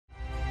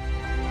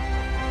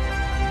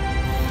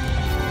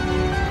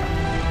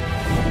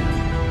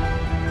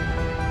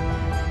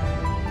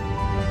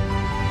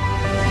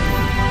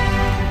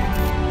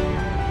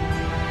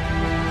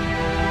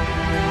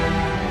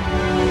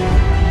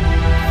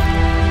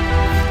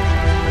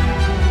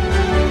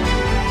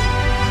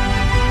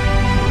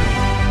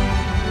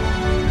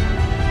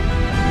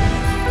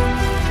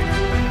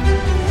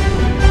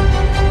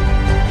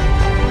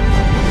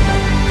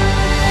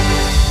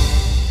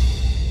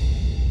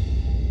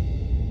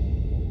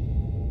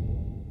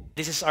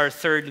This is our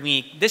third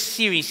week. This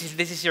series, if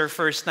this is your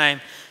first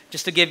time,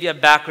 just to give you a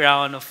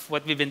background of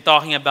what we've been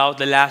talking about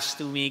the last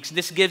 2 weeks.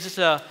 This gives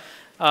us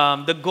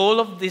the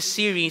goal of this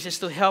series is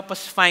to help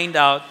us find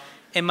out,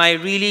 am I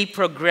really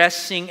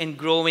progressing and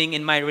growing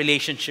in my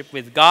relationship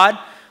with God,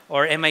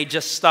 or am I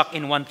just stuck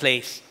in one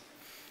place?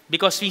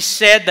 Because we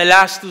said the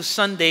last 2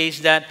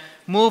 Sundays that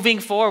moving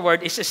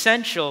forward is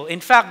essential.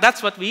 In fact,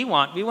 that's what we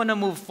want. We want to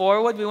move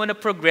forward. We want to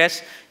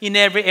progress in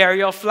every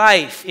area of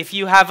life. If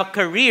you have a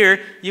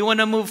career, you want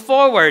to move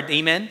forward.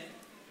 Amen?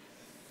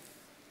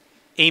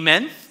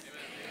 Amen?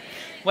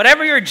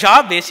 Whatever your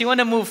job is, you want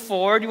to move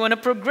forward, you want to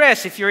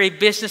progress. If you're a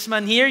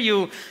businessman here,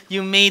 you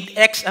made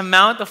X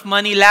amount of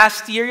money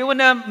last year, you want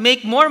to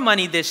make more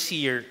money this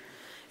year.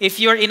 If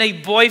you're in a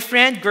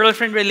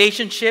boyfriend-girlfriend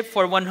relationship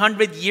for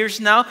 100 years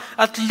now,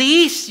 at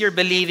least you're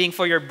believing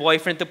for your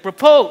boyfriend to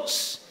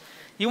propose.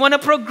 You want to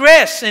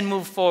progress and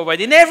move forward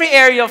in every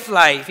area of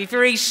life. If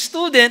you're a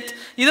student,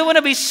 you don't want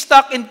to be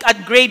stuck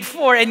at grade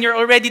 4 and you're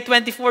already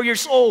 24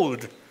 years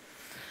old.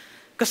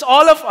 Because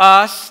all of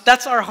us,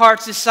 that's our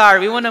heart's desire.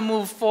 We want to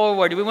move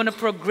forward. We want to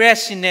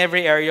progress in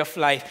every area of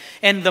life.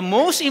 And the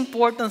most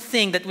important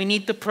thing that we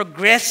need to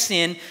progress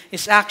in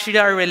is actually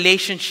our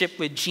relationship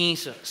with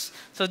Jesus.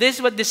 So this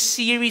is what this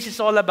series is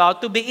all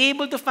about, to be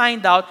able to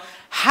find out,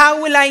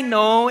 how will I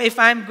know if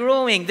I'm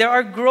growing? There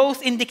are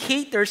growth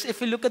indicators if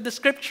you look at the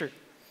scripture.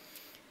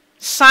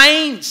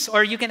 Signs,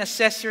 or you can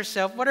assess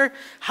yourself.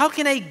 How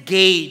can I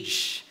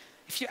gauge?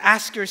 If you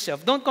ask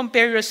yourself, don't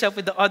compare yourself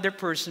with the other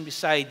person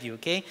beside you,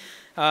 okay?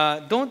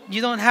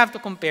 You don't have to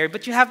compare,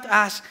 but you have to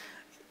ask,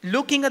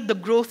 looking at the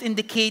growth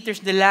indicators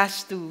the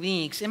last 2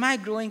 weeks, am I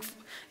growing?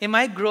 Am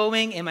I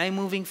growing? Am I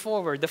moving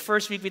forward? The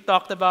first week we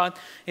talked about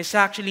is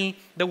actually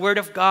the Word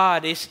of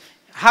God.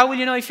 How will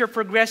you know if you're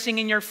progressing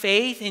in your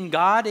faith in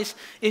God? Is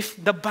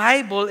if the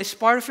Bible is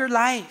part of your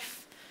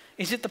life.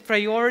 Is it the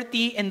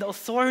priority and the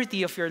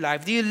authority of your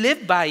life? Do you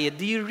live by it?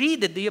 Do you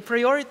read it? Do you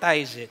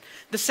prioritize it?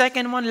 The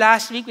second one,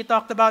 last week we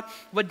talked about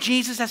what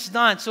Jesus has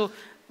done. So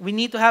we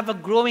need to have a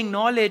growing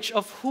knowledge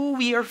of who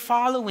we are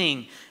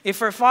following. If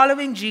we're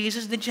following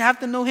Jesus, then you have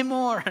to know Him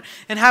more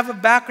and have a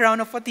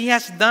background of what He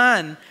has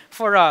done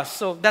for us.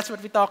 So that's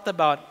what we talked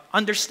about.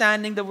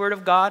 Understanding the Word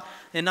of God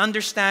and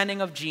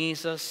understanding of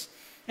Jesus.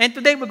 And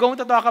today we're going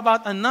to talk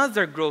about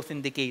another growth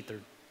indicator.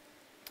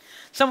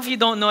 Some of you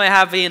don't know I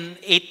have an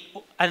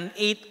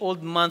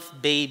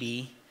 8-month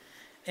baby.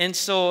 And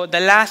so the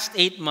last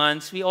 8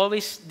 months,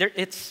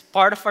 it's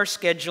part of our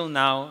schedule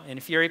now. And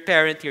if you're a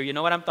parent here, you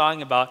know what I'm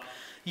talking about.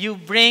 You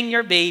bring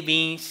your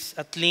babies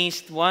at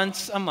least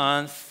once a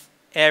month,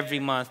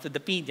 every month to the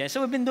pediatrician. So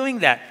we've been doing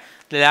that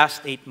the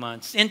last 8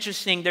 months.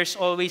 Interesting, there's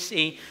always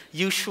a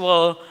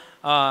usual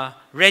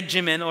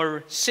regimen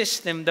or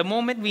system. The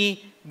moment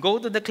we go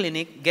to the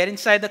clinic, get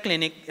inside the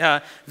clinic,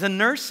 the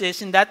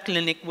nurses in that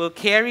clinic will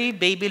carry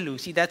baby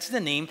Lucy, that's the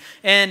name,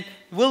 and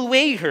will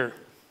weigh her.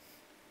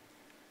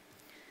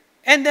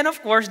 And then,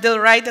 of course, they'll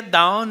write it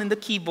down in the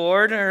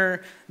keyboard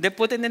or they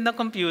put it in the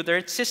computer.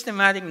 It's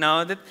systematic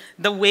now that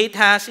the weight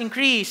has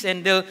increased.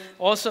 And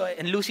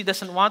Lucy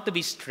doesn't want to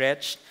be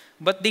stretched,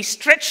 but they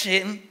stretch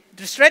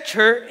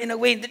her in a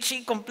way that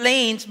she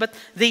complains, but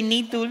they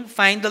need to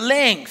find the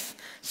length.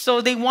 So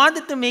they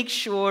wanted to make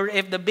sure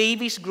if the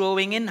baby's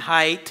growing in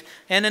height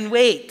and in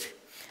weight.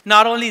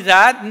 Not only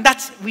that,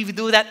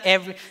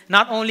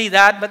 not only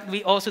that, but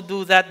we also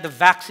do that, the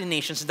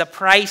vaccinations, the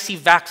pricey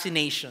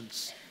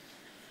vaccinations.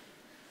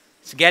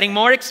 It's getting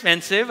more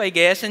expensive, I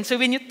guess. And so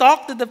when you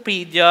talk to the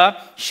pedia,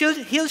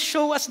 he'll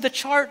show us the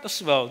chart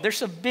as well.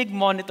 There's a big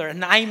monitor,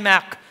 an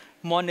iMac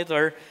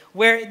monitor,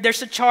 where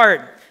there's a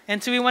chart.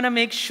 And so we want to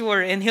make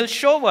sure, and he'll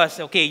show us,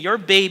 okay, your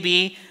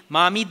baby,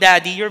 mommy,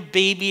 daddy, your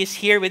baby is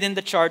here within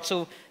the chart,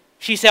 so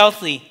she's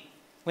healthy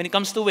when it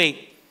comes to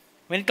weight.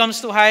 When it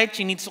comes to height,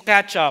 she needs to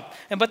catch up.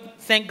 But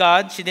thank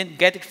God, she didn't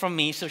get it from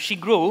me, so she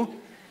grew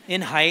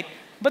in height.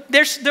 But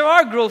there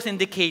are growth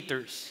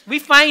indicators. We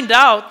find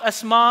out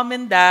as mom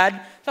and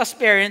dad, as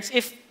parents,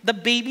 if the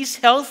baby's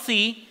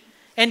healthy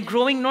and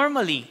growing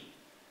normally.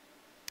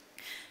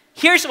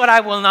 Here's what I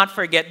will not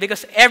forget,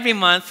 because every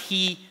month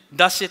he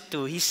does it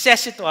too. He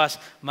says it to us,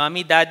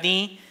 Mommy,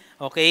 Daddy,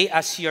 okay,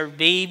 as your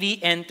baby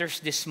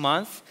enters this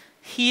month,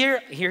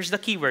 here's the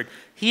keyword.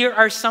 Here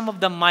are some of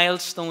the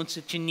milestones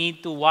that you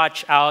need to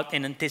watch out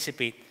and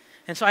anticipate.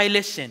 And so I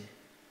listen.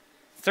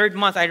 Third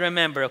month, I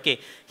remember, okay,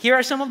 here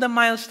are some of the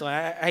milestones.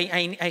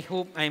 I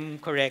hope I'm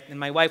correct, and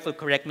my wife will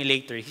correct me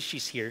later.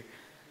 She's here.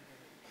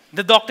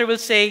 The doctor will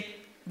say,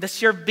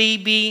 does your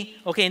baby,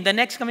 okay, in the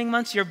next coming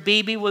months, your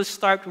baby will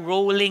start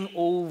rolling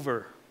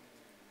over.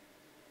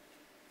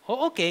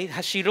 Oh, okay,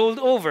 has she rolled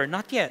over?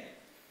 Not yet,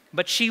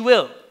 but she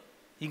will.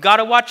 You got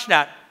to watch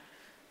that.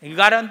 You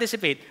got to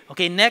anticipate.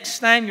 Okay, next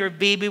time, your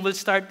baby will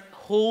start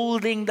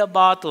holding the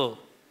bottle.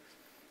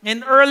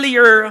 And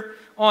earlier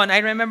on, I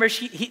remember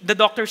the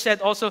doctor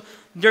said also,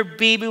 your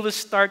baby will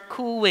start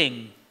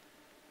cooing.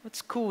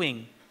 What's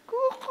cooing?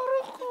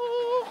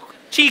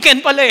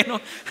 Chicken pala, no?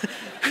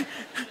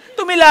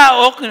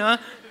 Tumilaok, no?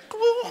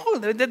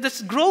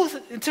 this growth.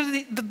 So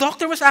the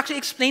doctor was actually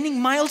explaining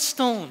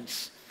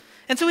milestones.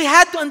 And so we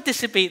had to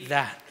anticipate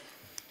that.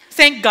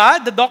 Thank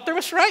God the doctor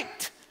was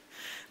right.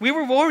 We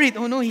were worried.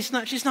 Oh no,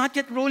 she's not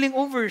yet rolling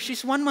over.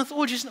 She's 1 month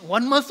old. She's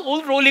 1 month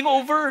old rolling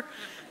over.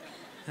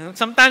 And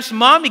sometimes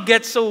mommy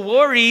gets so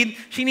worried,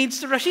 she needs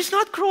to rush. She's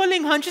not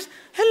crawling, hon. She's,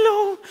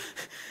 hello.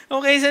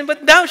 Okay,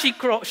 but now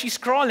she's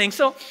crawling.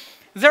 So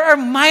there are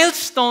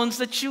milestones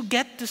that you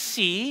get to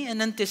see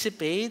and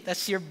anticipate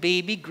as your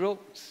baby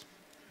grows.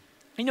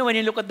 You know, when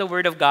you look at the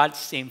Word of God,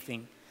 same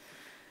thing.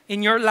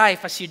 In your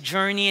life, as you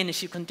journey and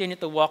as you continue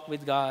to walk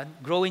with God,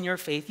 grow in your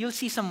faith, you'll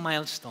see some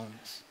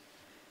milestones.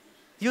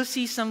 You'll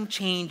see some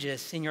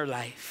changes in your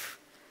life.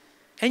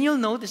 And you'll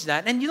notice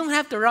that. And you don't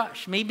have to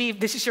rush. Maybe if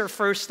this is your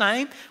first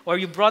time or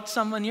you brought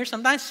someone here,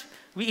 sometimes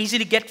we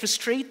easily get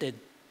frustrated.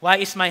 Why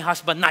is my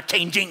husband not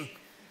changing?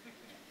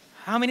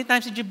 How many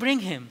times did you bring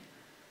him?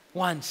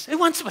 Once.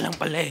 Once pa lang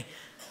pala eh.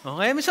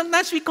 Okay? I mean,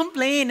 sometimes we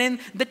complain and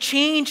the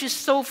change is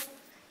so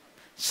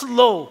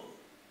slow.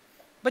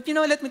 But you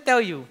know, let me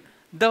tell you,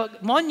 the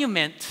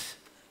monument,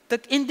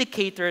 the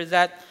indicator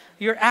that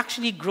you're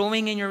actually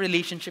growing in your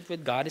relationship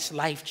with God is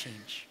life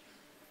change.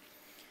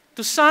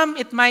 To some,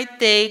 it might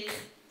take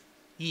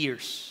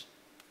years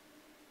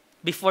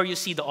before you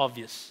see the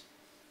obvious.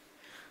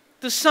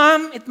 To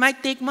some, it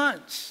might take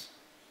months.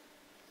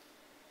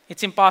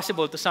 It's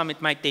impossible. To some,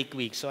 it might take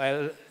weeks.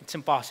 It's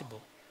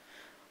impossible.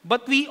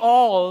 But we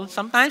all,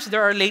 sometimes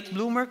there are late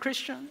bloomer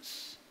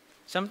Christians.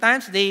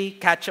 Sometimes they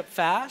catch up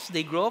fast.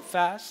 They grow up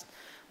fast.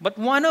 But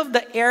one of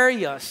the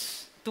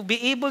areas to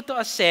be able to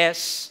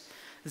assess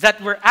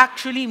that we're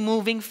actually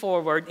moving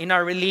forward in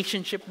our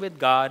relationship with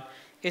God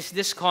is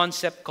this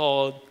concept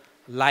called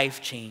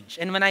life change.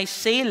 And when I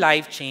say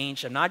life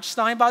change, I'm not just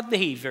talking about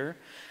behavior.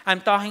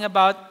 I'm talking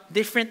about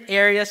different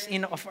areas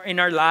in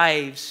our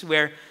lives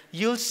where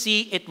you'll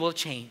see it will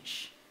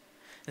change.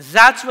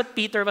 That's what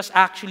Peter was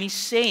actually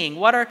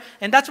saying.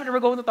 And that's what we're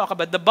going to talk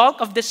about. The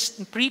bulk of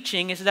this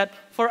preaching is that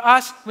for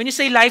us, when you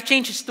say life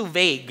change, it's too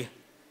vague.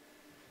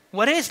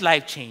 What is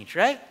life change,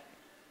 right?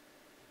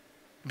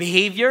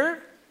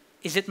 Behavior?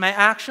 Is it my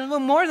action? Well,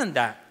 more than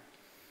that.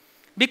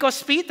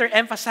 Because Peter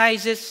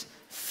emphasizes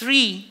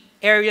 3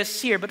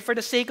 areas here, but for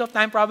the sake of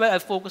time, probably I'll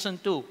focus on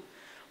 2.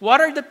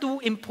 What are the 2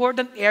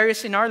 important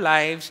areas in our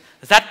lives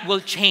that will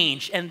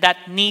change and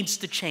that needs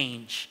to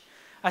change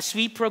as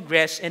we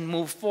progress and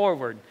move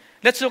forward?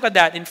 Let's look at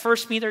that. In 1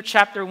 Peter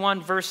chapter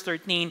 1, verse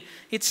 13,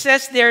 it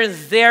says there,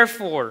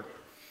 therefore.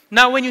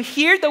 Now, when you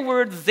hear the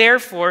word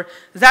therefore,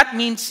 that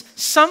means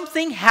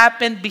something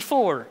happened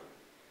before.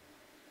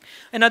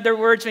 In other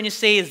words, when you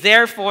say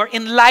therefore,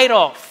 in light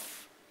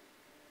of.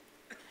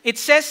 It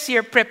says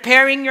here,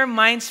 preparing your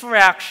minds for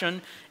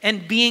action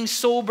and being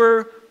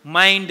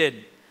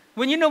sober-minded.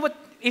 When you know what,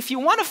 if you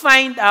want to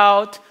find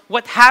out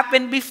what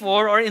happened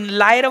before or in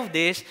light of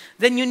this,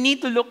 then you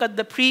need to look at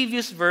the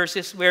previous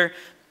verses where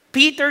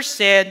Peter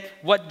said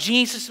what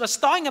Jesus was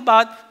talking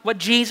about, what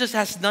Jesus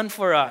has done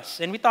for us.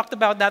 And we talked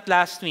about that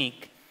last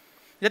week.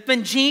 That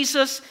when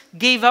Jesus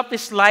gave up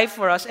his life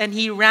for us and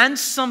he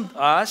ransomed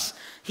us,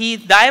 he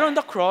died on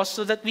the cross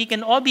so that we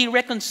can all be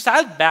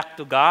reconciled back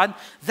to God.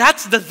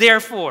 That's the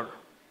therefore.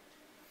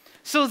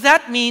 So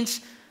that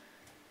means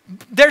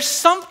there's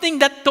something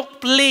that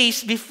took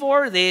place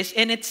before this,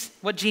 and it's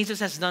what Jesus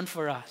has done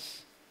for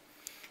us.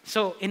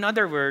 So, in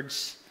other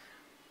words,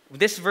 what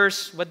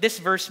this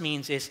verse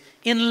means is,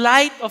 in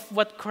light of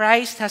what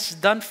Christ has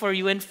done for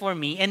you and for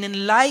me, and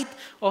in light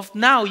of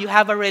now you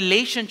have a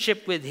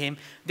relationship with Him,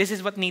 this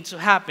is what needs to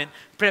happen.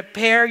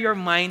 Prepare your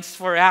minds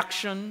for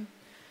action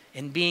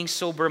and being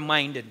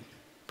sober-minded.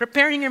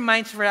 Preparing your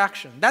minds for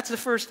action. That's the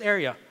first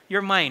area,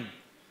 your mind.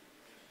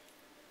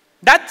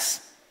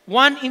 That's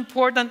one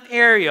important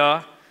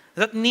area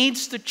that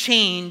needs to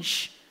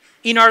change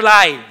in our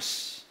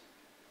lives.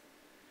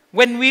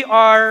 When we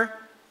are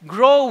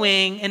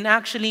growing and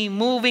actually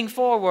moving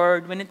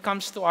forward when it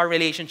comes to our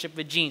relationship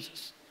with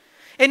Jesus.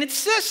 And it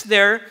says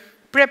there,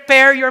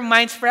 prepare your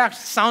minds for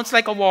action. Sounds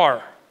like a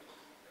war.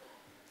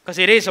 Because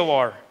it is a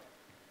war.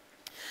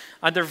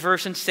 Other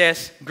version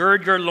says,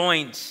 gird your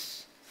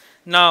loins.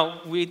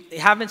 Now, we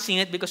haven't seen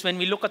it because when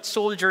we look at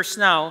soldiers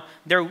now,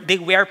 they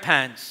wear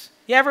pants.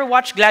 You ever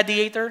watch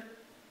Gladiator?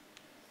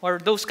 Or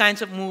those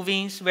kinds of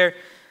movies where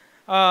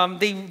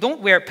they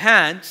don't wear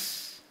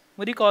pants.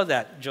 What do you call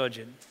that,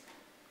 Jojen?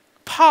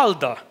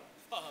 Palda.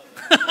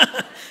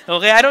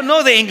 Okay, I don't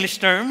know the English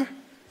term.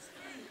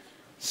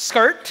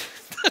 Skirt?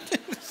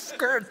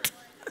 Skirt.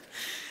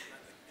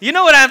 You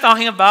know what I'm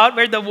talking about?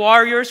 Where the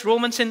warriors,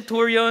 Roman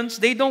centurions,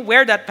 they don't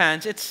wear that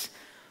pants. It's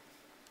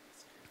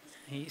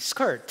a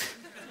skirt.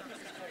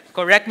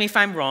 Correct me if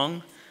I'm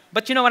wrong.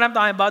 But you know what I'm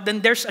talking about?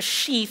 Then there's a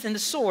sheath in the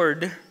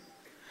sword.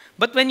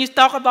 But when you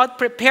talk about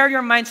prepare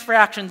your minds for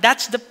action,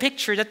 that's the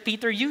picture that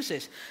Peter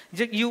uses.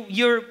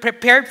 You're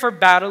prepared for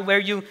battle where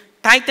you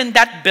tighten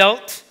that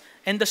belt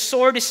and the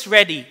sword is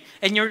ready.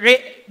 And you're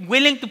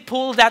willing to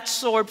pull that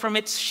sword from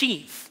its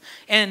sheath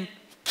and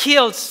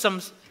kill some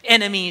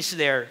enemies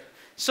there.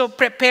 So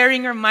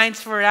preparing your minds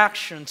for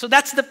action. So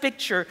that's the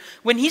picture.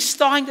 When he's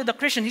talking to the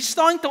Christians, he's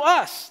talking to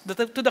us,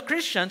 to the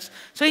Christians.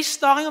 So he's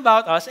talking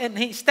about us, and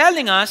he's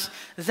telling us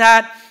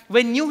that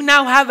when you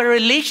now have a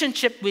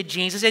relationship with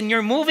Jesus and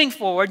you're moving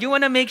forward, you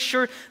want to make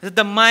sure that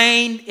the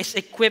mind is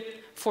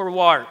equipped for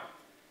war.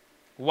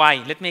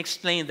 Why? Let me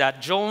explain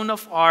that. Joan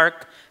of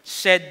Arc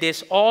said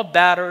this: all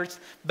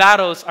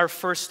battles are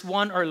first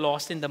won or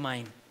lost in the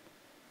mind.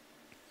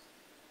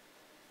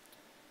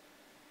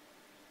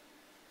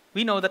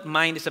 We know that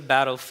mind is a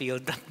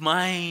battlefield. That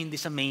mind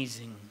is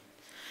amazing.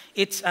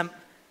 It's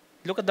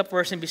look at the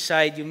person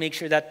beside you. Make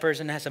sure that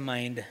person has a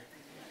mind.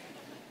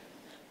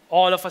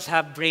 All of us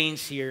have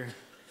brains here.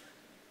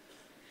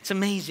 It's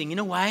amazing. You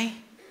know why?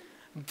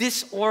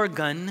 This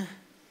organ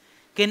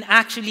can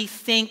actually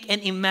think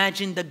and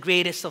imagine the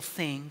greatest of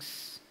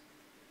things.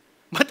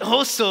 But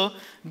also,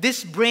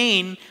 this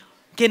brain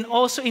can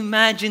also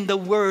imagine the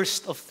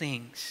worst of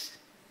things.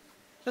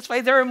 That's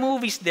why there are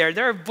movies there.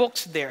 There are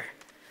books there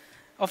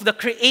of the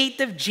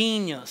creative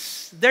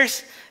genius.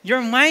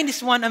 Your mind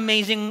is one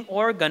amazing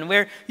organ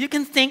where you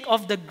can think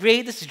of the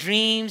greatest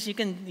dreams.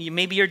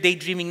 Maybe you're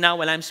daydreaming now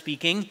while I'm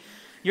speaking.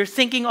 You're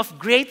thinking of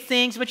great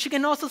things, but you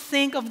can also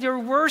think of your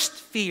worst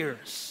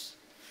fears.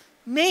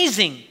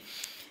 Amazing.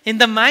 In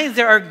the mind,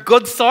 there are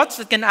good thoughts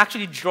that can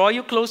actually draw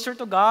you closer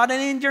to God.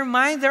 And in your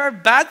mind, there are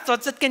bad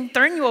thoughts that can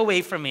turn you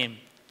away from Him.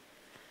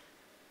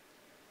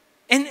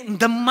 And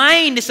the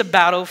mind is a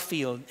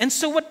battlefield. And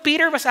so what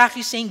Peter was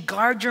actually saying,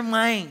 guard your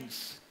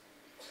minds.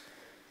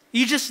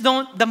 You just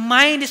don't, the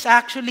mind is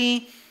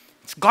actually,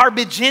 it's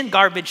garbage in,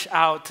 garbage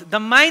out. The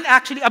mind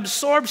actually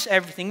absorbs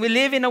everything. We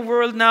live in a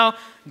world now,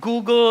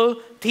 Google,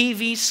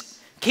 TVs,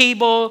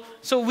 cable.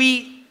 So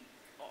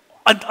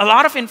a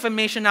lot of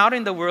information out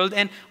in the world,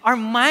 and our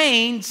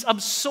minds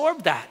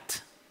absorb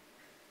that.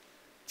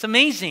 It's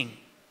amazing.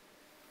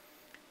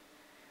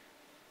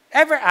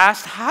 Ever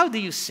asked, how do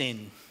you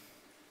sin?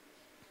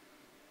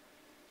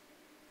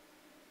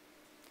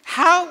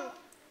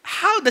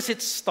 How does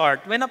it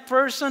start when a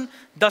person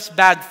does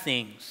bad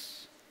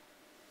things?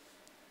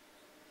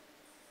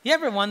 You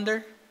ever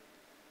wonder?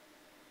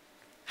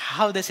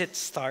 How does it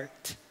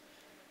start?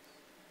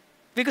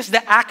 Because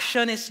the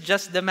action is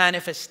just the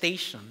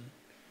manifestation.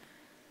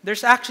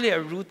 There's actually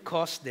a root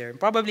cause there,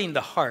 probably in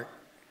the heart.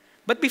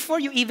 But before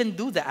you even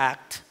do the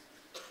act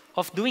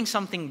of doing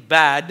something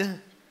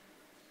bad,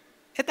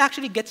 it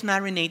actually gets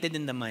marinated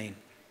in the mind.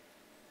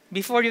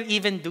 Before you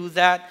even do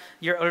that,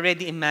 you're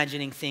already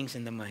imagining things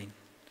in the mind.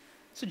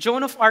 So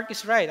Joan of Arc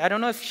is right. I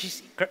don't know if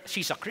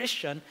she's a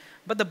Christian,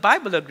 but the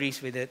Bible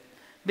agrees with it.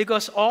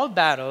 Because all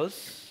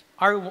battles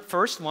are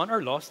first won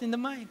or lost in the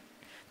mind.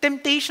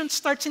 Temptation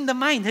starts in the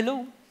mind.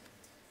 Hello.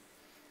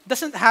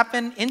 Doesn't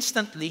happen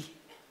instantly.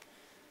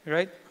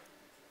 Right?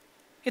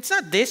 It's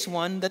not this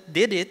one that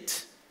did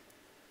it.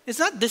 It's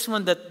not this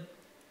one that,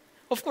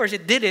 of course,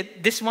 it did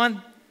it. This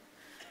one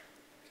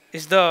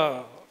is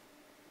the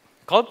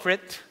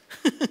culprit.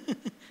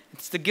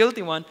 It's the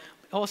guilty one.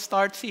 It all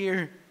starts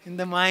here in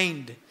the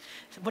mind.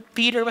 What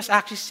Peter was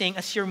actually saying,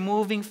 as you're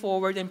moving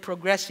forward and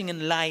progressing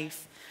in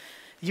life,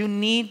 you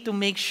need to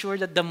make sure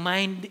that the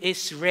mind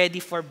is ready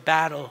for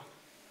battle.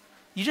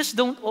 You just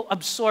don't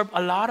absorb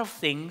a lot of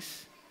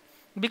things,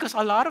 because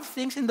a lot of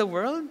things in the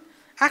world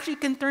actually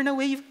can turn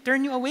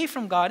you away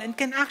from God and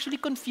can actually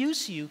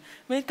confuse you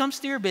when it comes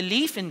to your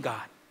belief in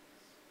God.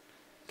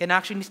 It can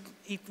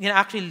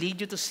actually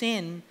lead you to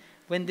sin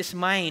when this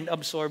mind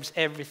absorbs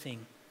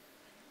everything.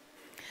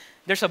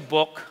 There's a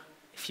book,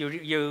 if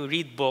you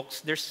read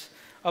books, there's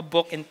a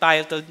book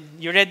entitled,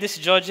 you read this,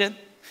 Georgia?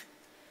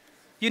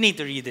 You need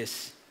to read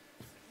this.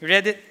 You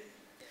read it?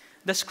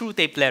 The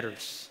Screwtape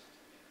Letters.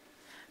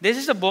 This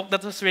is a book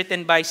that was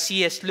written by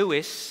C.S.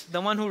 Lewis,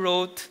 the one who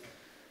wrote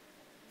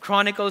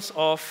Chronicles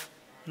of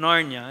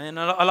Narnia and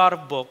a lot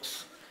of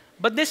books.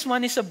 But this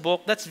one is a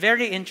book that's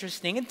very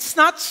interesting. It's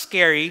not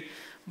scary,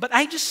 but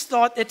I just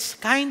thought it's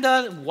kind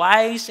of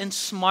wise and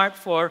smart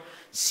for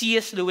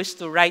C.S. Lewis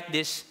to write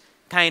this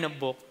kind of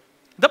book.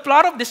 The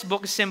plot of this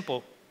book is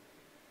simple.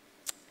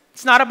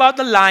 It's not about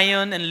the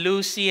lion and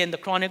Lucy and the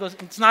Chronicles.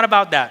 It's not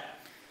about that.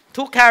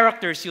 Two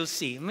characters you'll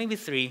see, maybe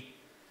three.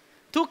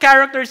 Two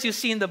characters you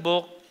see in the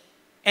book,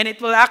 and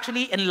it will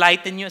actually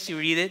enlighten you as you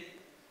read it.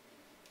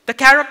 The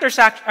characters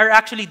are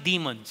actually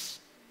demons.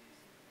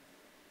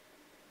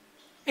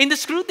 In the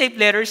Screwtape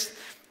Letters,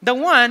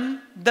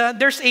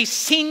 there's a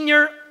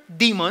senior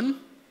demon,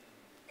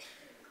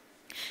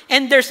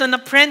 and there's an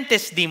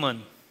apprentice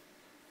demon.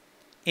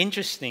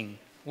 Interesting.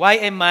 Why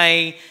am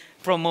I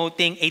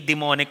promoting a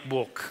demonic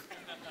book?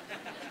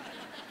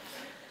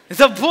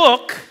 The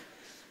book,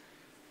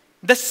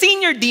 the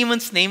senior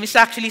demon's name is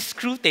actually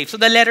Screwtape, so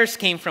the letters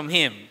came from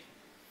him.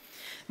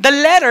 The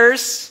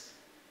letters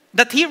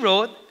that he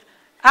wrote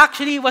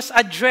actually was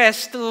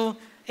addressed to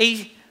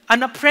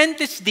an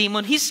apprentice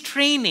demon. He's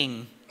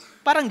training,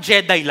 parang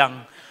Jedi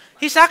lang.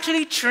 He's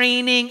actually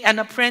training an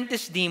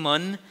apprentice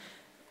demon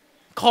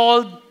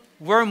called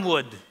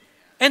Wormwood.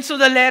 And so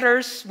the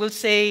letters will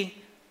say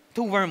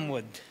to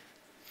Wormwood.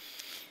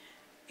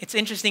 It's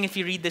interesting if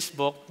you read this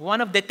book,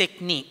 one of the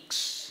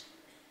techniques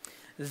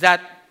that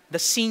the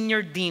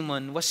senior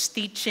demon was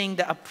teaching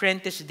the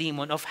apprentice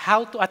demon of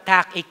how to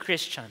attack a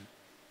Christian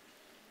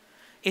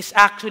is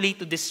actually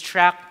to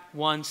distract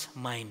one's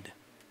mind.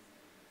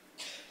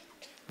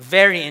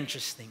 Very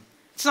interesting.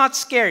 It's not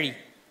scary.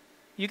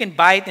 You can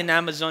buy it in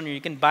Amazon or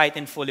you can buy it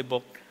in Fully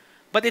Booked.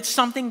 But it's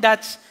something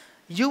that's,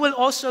 you will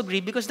also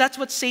agree, because that's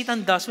what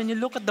Satan does when you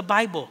look at the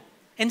Bible.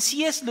 And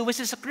C.S. Lewis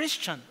is a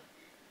Christian.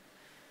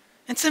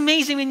 It's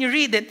amazing when you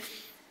read it.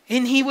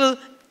 And he will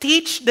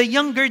teach the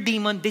younger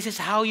demon, this is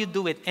how you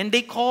do it. And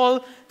they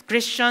call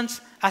Christians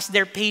as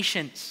their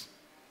patients.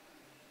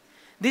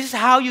 This is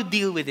how you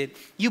deal with it.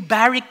 You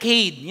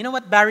barricade. You know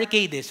what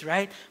barricade is,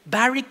 right?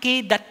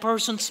 Barricade that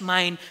person's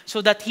mind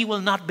so that he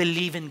will not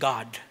believe in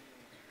God.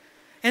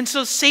 And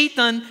so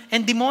Satan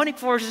and demonic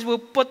forces will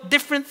put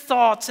different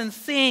thoughts and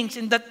things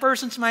in that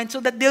person's mind so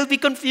that they'll be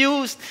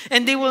confused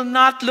and they will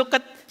not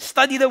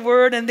study the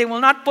Word, and they will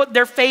not put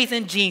their faith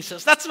in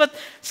Jesus. That's what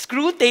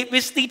Screwtape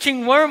is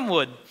teaching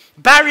Wormwood.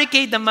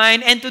 Barricade the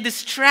mind and to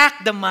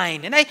distract the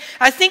mind. And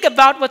I think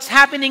about what's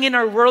happening in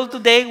our world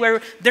today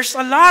where there's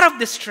a lot of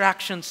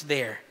distractions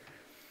there.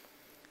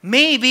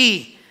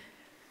 Maybe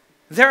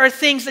there are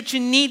things that you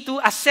need to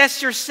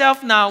assess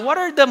yourself now. What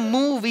are the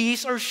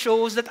movies or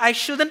shows that I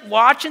shouldn't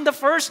watch in the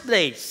first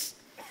place?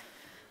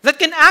 That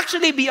can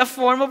actually be a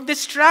form of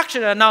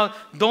distraction. Now,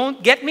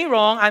 don't get me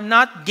wrong. I'm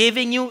not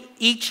giving you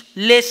each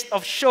list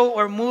of show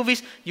or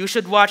movies you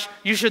should watch,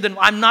 you shouldn't.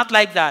 I'm not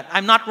like that.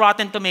 I'm not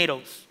Rotten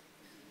Tomatoes.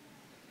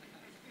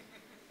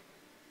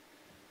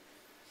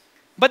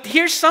 But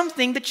here's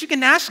something that you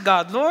can ask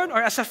God, Lord,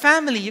 or as a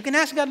family, you can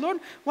ask God, Lord,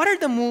 what are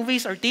the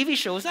movies or TV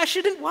shows I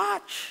shouldn't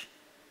watch?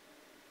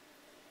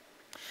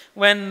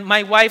 When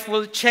my wife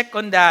will check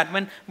on that,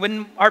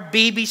 when our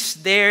baby's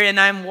there and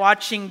I'm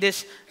watching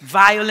this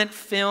violent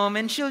film,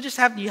 and she'll just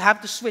you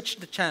have to switch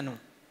the channel.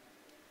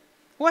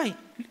 Why?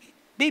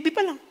 Baby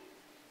pa lang.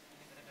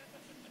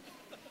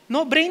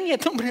 No brain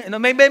yet. No,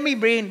 may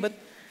brain, but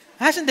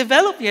hasn't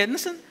developed yet.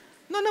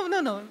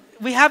 No.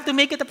 We have to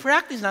make it a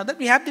practice now that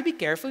we have to be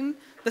careful in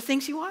the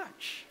things you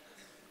watch.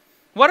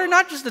 What are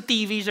not just the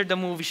TVs or the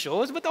movie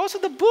shows, but also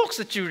the books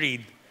that you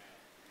read.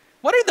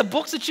 What are the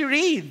books that you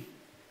read?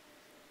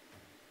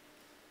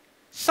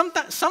 Some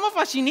of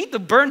us, you need to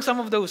burn some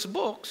of those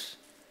books.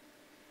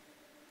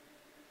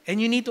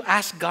 And you need to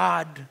ask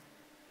God.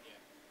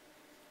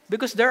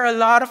 Because there are a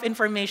lot of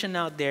information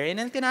out there, and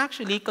it can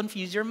actually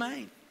confuse your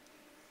mind.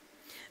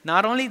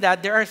 Not only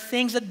that, there are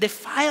things that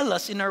defile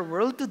us in our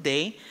world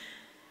today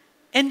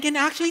and can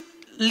actually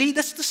lead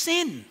us to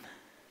sin.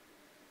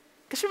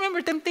 Because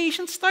remember,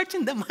 temptation starts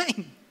in the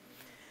mind.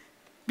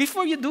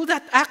 Before you do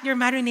that act, you're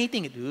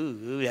marinating it.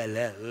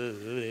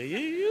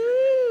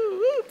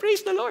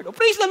 Praise the Lord. Oh,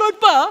 praise the Lord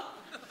pa.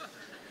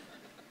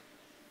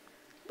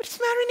 But it's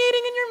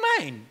marinating in your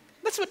mind.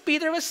 That's what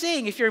Peter was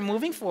saying. If you're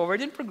moving forward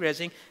and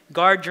progressing,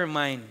 guard your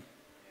mind.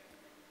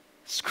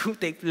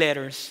 Screwtape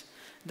letters.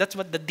 That's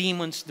what the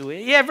demons do.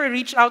 You ever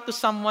reach out to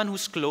someone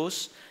who's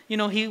close? You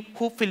know,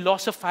 who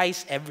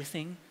philosophizes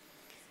everything?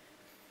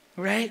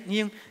 Right?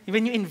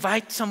 When you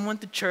invite someone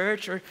to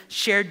church or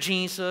share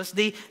Jesus,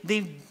 they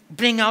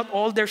bring out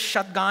all their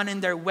shotgun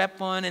and their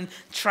weapon and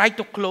try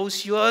to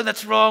close you. Oh,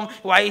 that's wrong.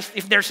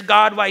 If there's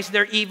God, why is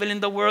there evil in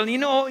the world? You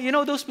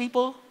know those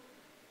people?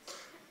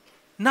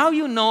 Now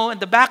you know, at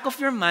the back of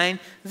your mind,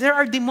 there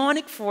are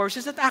demonic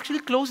forces that actually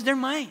close their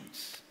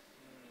minds.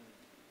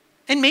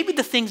 And maybe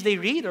the things they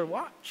read or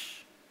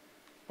watch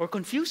or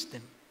confuse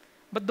them.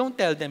 But don't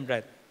tell them,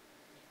 right?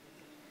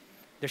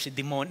 There's a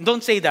demon.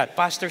 Don't say that.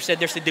 Pastor said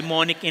there's a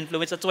demonic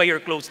influence. That's why you're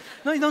close.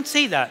 No, you don't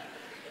say that.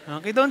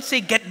 Okay, don't say,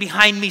 get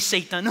behind me,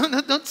 Satan.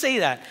 No, don't say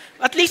that.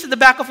 At least at the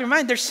back of your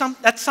mind,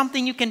 that's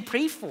something you can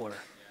pray for.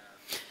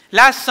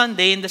 Last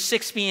Sunday in the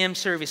 6 p.m.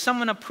 service,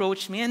 someone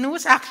approached me and who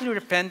was actually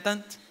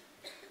repentant.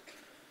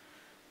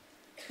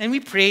 And we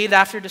prayed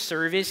after the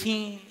service.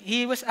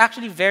 He was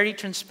actually very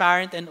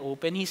transparent and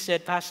open. He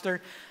said,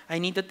 Pastor, I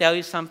need to tell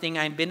you something.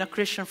 I've been a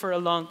Christian for a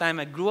long time.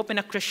 I grew up in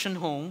a Christian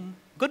home.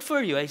 Good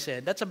for you, I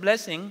said. That's a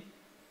blessing.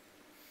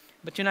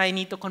 But I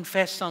need to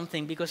confess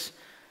something because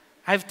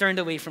I've turned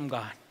away from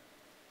God.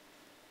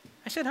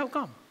 I said, how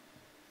come?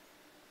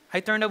 I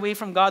turned away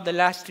from God the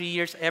last 3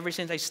 years ever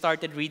since I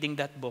started reading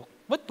that book.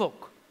 What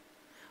book?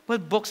 Well,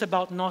 books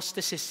about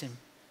Gnosticism.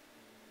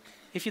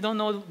 If you don't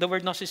know the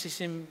word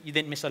Gnosticism, you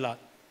didn't miss a lot.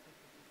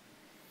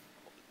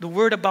 The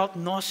word about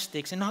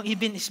Gnostics, and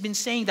he's been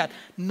saying that.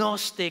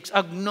 Gnostics,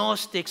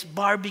 agnostics,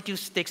 barbecue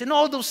sticks, and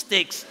all those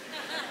sticks.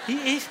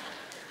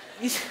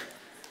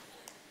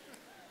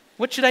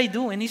 What should I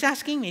do? And he's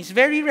asking me. He's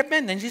very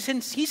repentant.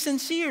 He's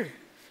sincere.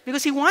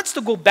 Because he wants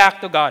to go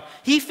back to God.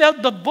 He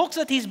felt the books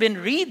that he's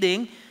been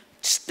reading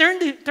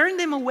turned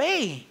him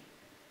away.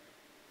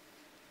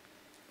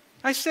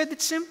 I said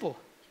it's simple.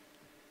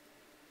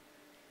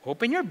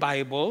 Open your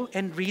Bible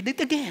and read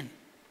it again.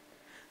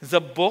 The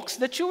books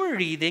that you were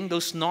reading,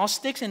 those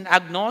Gnostics and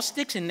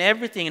agnostics and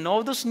everything, and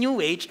all those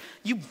New Age,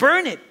 you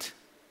burn it.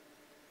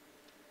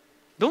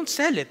 Don't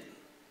sell it.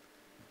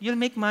 you'll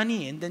make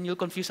money and then you'll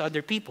confuse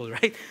other people,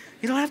 right?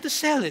 You don't have to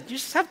sell it. You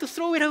just have to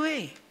throw it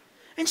away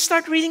and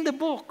start reading the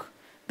book,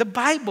 the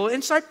Bible,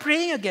 and start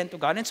praying again to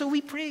God. And so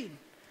we prayed.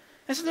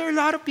 And so there are a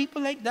lot of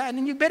people like that.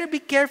 And you better be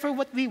careful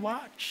what we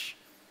watch.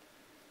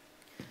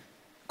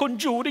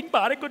 Conjuring,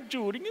 pare,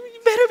 conjuring.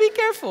 You better be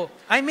careful.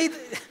 I made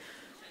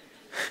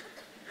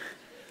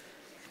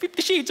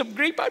 50 Shades of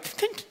Grey.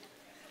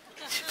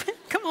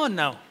 Come on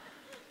now.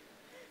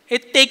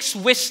 It takes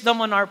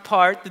wisdom on our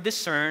part to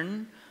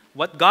discern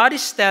what God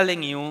is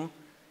telling you.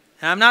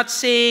 And I'm not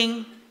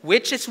saying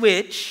which is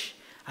which.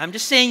 I'm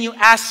just saying you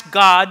ask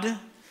God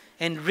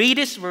and read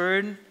His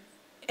Word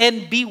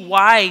and be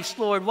wise.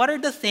 Lord, what are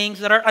the things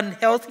that are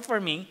unhealthy for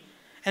me?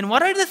 And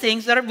what are the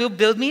things that will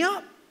build me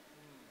up?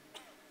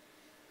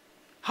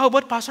 How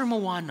about Pastor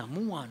Moana?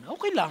 Moana,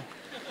 okay lang.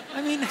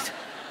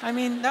 I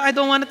mean, I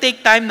don't want to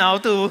take time now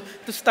to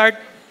start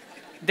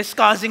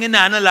discussing and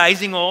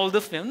analyzing all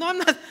the film. No, I'm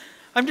not.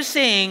 I'm just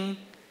saying,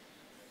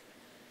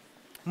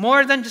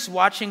 more than just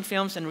watching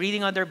films and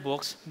reading other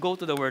books, go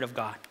to the Word of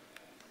God.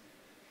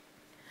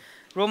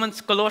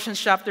 Colossians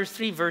chapter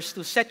 3, verse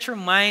 2, set your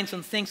minds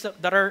on things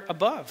that are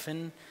above.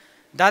 And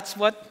that's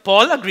what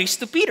Paul agrees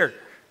to Peter.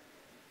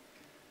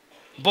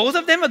 Both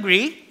of them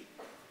agree.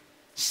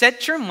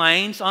 Set your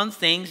minds on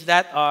things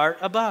that are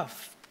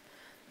above,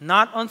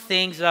 not on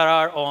things that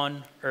are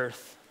on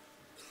earth.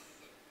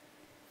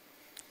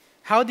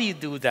 How do you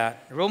do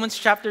that? Romans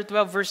chapter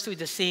 12, verse 2 is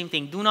the same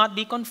thing. Do not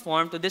be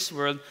conformed to this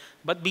world,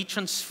 but be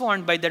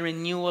transformed by the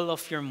renewal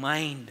of your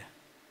mind.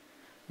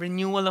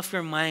 Renewal of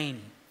your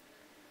mind.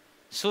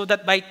 So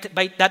that by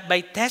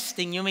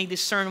testing, you may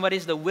discern what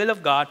is the will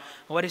of God,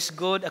 what is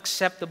good,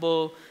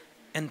 acceptable,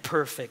 and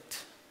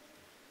perfect.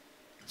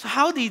 So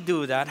how do you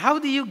do that? How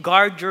do you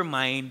guard your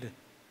mind?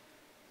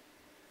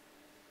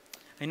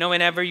 I know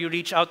whenever you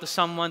reach out to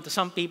someone, to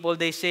some people,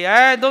 they say,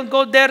 don't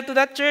go there to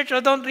that church,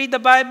 or don't read the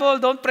Bible,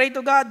 don't pray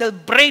to God. They'll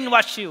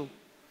brainwash you.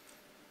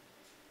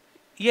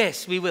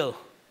 Yes, we will.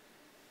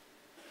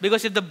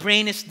 Because if the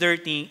brain is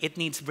dirty, it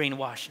needs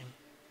brainwashing.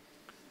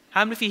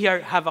 How many of you here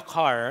have a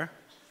car?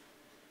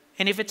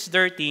 And if it's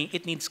dirty,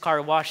 it needs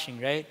car washing,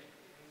 right?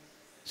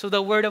 So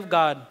the Word of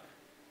God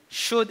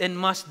should and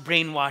must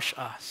brainwash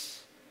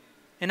us.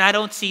 And I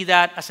don't see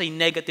that as a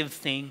negative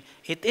thing.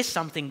 It is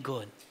something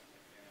good.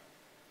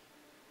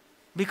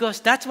 Because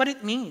that's what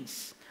it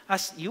means.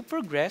 As you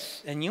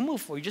progress and you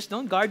move forward, you just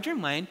don't guard your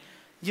mind,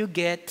 you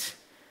get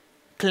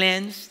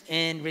cleansed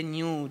and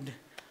renewed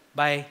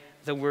by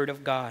the Word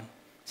of God.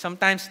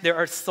 Sometimes there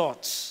are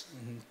thoughts.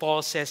 And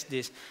Paul says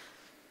this.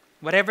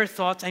 Whatever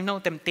thoughts, I know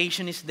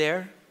temptation is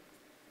there.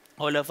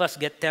 All of us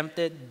get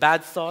tempted.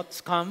 Bad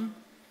thoughts come.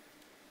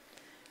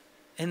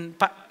 And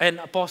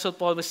Apostle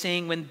Paul was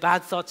saying, when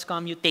bad thoughts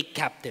come, you take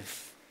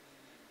captive.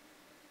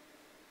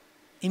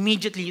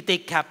 Immediately you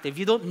take captive.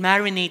 You don't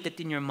marinate it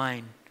in your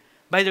mind.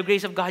 By the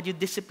grace of God, you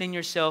discipline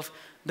yourself.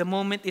 The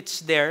moment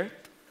it's there.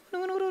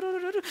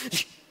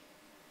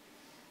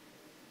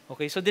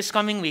 Okay, so this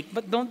coming week,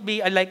 but don't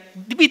be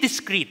be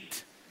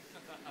discreet.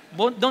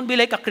 Don't be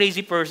like a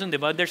crazy person,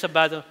 diba? There's a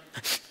bad...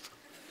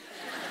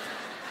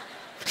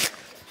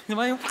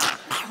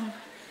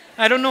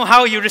 I don't know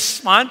how you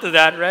respond to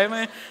that,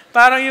 right?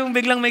 Parang yung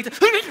biglang may...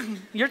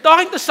 You're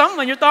talking to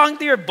someone. You're talking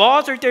to your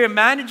boss or to your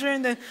manager,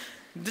 and then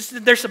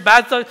there's a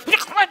bad thought.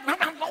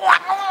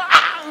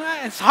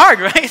 It's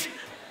hard, right?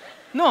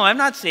 No, I'm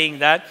not saying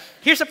that.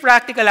 Here's a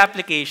practical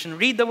application.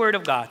 Read the Word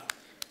of God.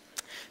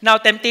 Now,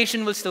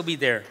 temptation will still be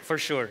there, for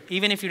sure,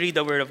 even if you read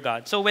the Word of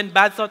God. So when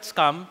bad thoughts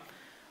come,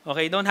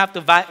 okay, you don't have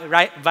to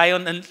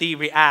violently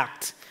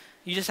react.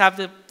 You just have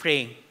to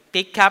pray.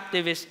 Take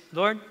captive is,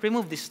 Lord,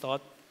 remove this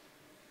thought.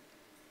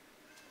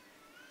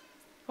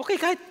 Okay,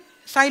 kahit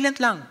silent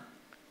lang.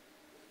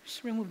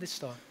 Just remove this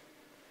thought.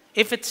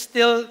 If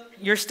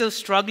you're still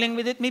struggling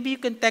with it, maybe you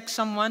can text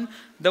someone,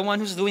 the one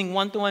who's doing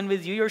one-to-one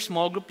with you, your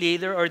small group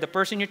leader, or the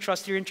person you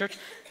trust here in church,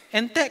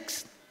 and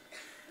text,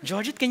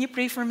 Georgette, can you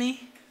pray for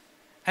me?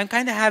 I'm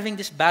kind of having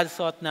this bad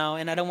thought now,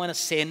 and I don't want to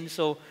sin,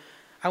 so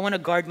I want to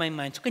guard my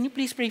mind. So can you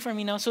please pray for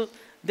me now? So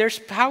there's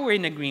power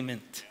in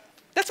agreement.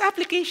 That's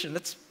application.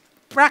 That's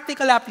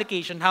practical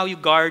application, how you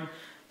guard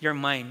your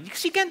mind.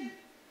 Because you can't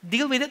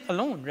deal with it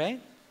alone,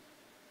 right?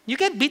 You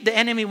can't beat the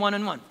enemy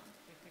one-on-one.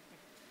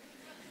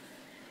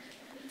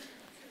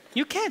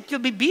 You can't. You'll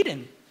be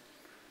beaten.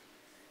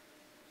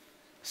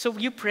 So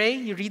you pray,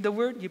 you read the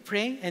Word, you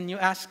pray, and you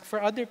ask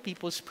for other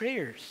people's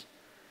prayers.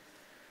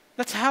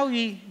 That's how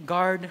we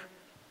guard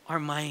our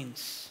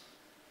minds.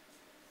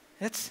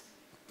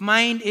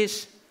 Mind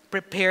is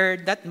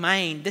prepared.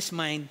 This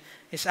mind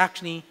is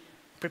actually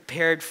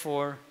prepared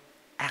for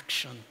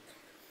action.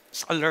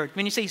 It's alert.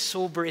 When you say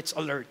sober, it's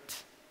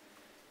alert.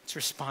 It's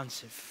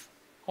responsive.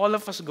 All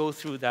of us go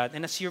through that.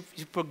 And as you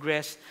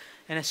progress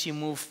and as you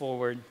move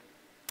forward,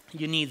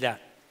 you need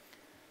that.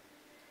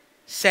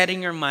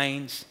 Setting your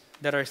minds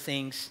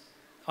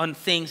on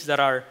things that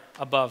are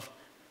above.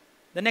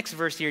 The next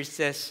verse here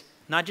says,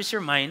 not just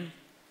your mind,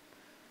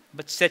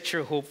 but set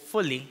your hope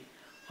fully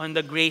on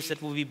the grace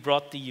that will be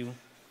brought to you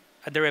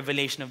at the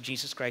revelation of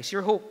Jesus Christ.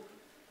 Your hope.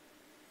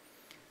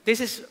 This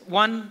is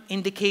one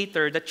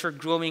indicator that you're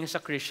growing as a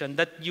Christian,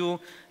 that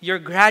you're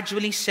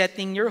gradually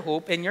setting your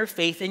hope and your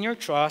faith and your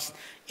trust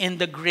in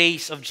the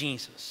grace of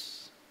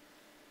Jesus.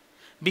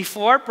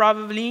 Before,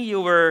 probably, you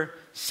were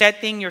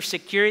setting your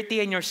security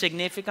and your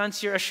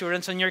significance, your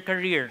assurance on your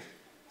career.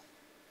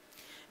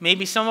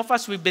 Maybe some of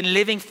us, we've been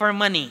living for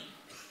money.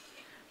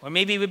 Or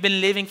maybe we've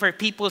been living for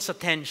people's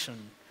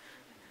attention.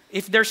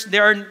 If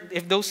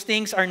those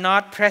things are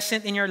not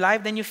present in your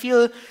life, then you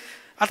feel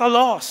at a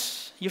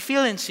loss. You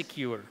feel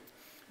insecure.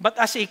 But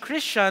as a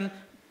Christian,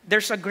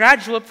 there's a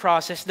gradual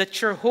process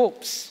that your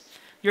hopes,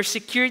 your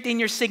security, and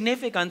your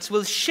significance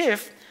will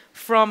shift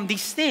from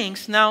these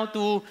things now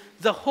to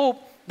the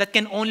hope that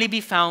can only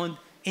be found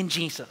in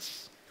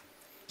Jesus.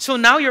 So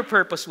now your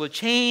purpose will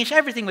change.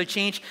 Everything will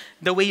change.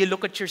 The way you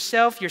look at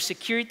yourself, your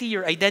security,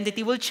 your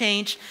identity will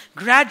change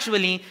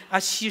gradually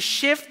as you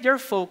shift your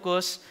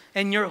focus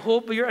and your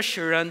hope, your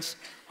assurance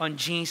on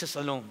Jesus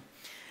alone.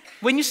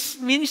 When you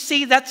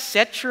say that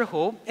set your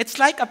hope, it's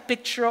like a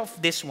picture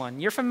of this one.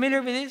 You're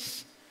familiar with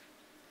this?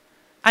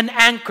 An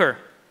anchor.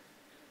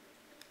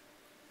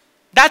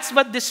 That's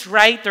what these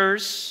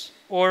writers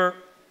or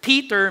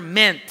Peter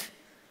meant.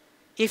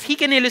 If he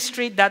can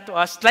illustrate that to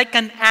us, like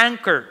an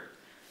anchor.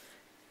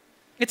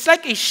 It's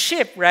like a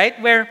ship, right?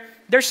 Where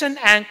there's an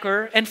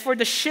anchor, and for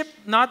the ship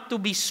not to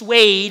be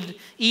swayed,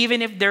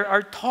 even if there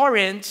are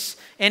torrents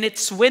and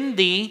it's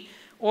windy,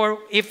 or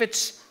if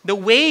the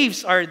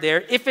waves are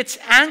there, if it's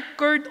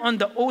anchored on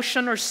the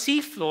ocean or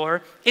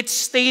seafloor, it's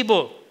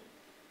stable.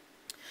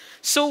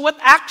 So what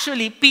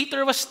actually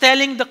Peter was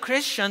telling the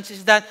Christians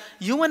is that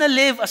you want to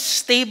live a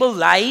stable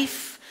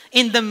life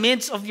in the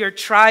midst of your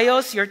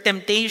trials, your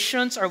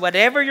temptations, or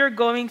whatever you're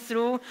going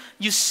through,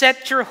 you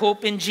set your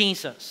hope in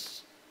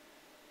Jesus.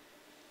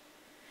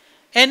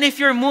 And if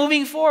you're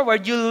moving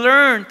forward, you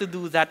learn to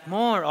do that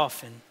more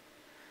often.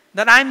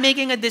 That I'm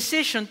making a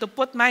decision to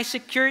put my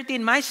security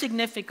and my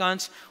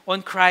significance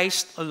on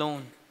Christ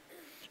alone.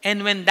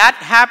 And when that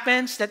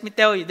happens, let me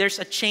tell you, there's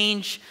a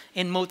change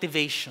in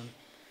motivation.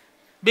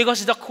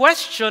 Because the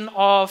question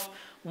of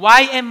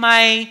why am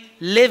I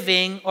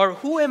living or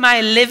who am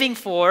I living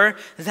for,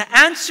 the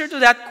answer to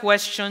that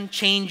question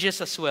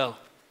changes as well.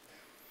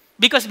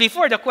 Because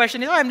before the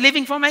question is, I'm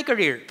living for my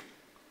career.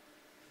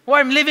 Or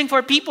I'm living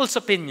for people's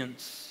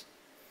opinions.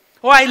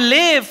 Or I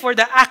live for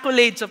the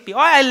accolades of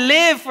people. Or I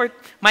live for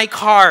my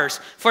cars,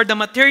 for the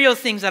material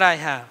things that I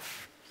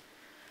have.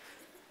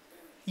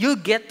 You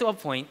get to a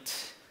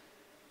point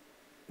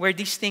where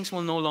these things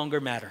will no longer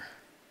matter.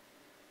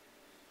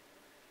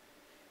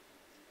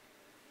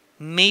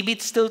 Maybe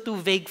it's still too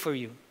vague for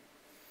you.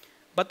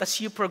 But as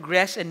you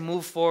progress and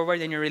move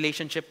forward in your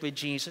relationship with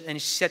Jesus and you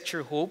set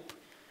your hope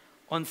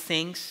on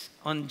things,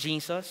 on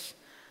Jesus,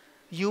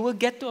 you will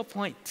get to a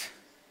point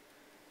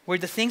where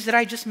the things that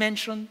I just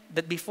mentioned,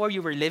 that before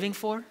you were living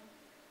for,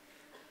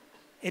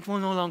 it will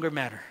no longer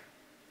matter.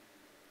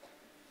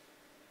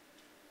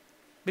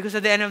 Because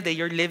at the end of the day,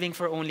 you're living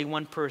for only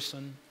one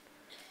person.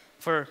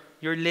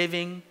 You're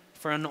living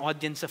for an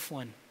audience of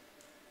one.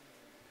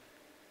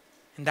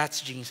 And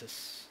that's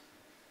Jesus.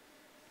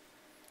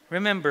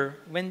 Remember,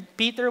 when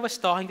Peter was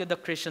talking to the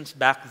Christians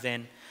back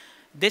then,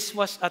 this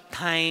was a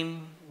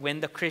time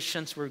when the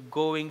Christians were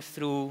going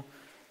through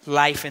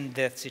life and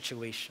death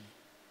situation.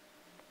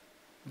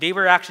 They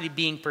were actually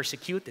being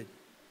persecuted.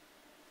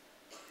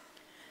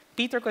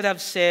 Peter could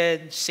have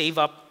said, save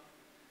up,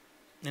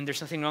 and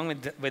there's nothing wrong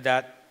with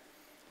that.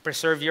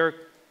 Preserve your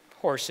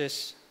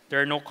horses.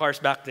 There are no cars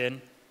back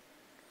then.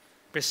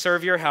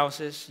 Preserve your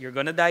houses. You're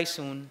going to die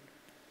soon.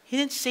 He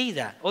didn't say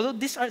that. Although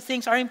these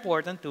things are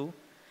important too.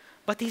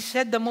 But he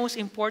said the most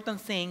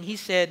important thing. He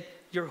said,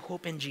 your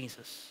hope in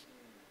Jesus.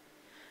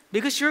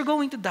 Because you're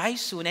going to die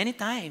soon,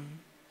 anytime.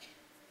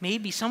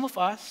 Maybe some of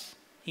us,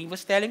 he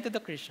was telling to the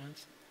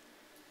Christians.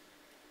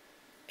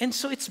 And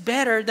so it's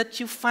better that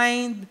you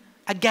find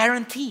a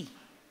guarantee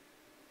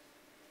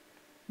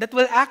that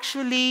will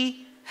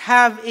actually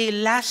have a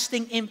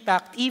lasting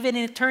impact even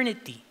in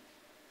eternity.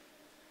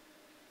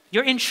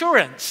 Your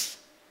insurance.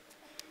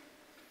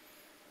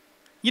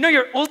 You know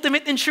your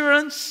ultimate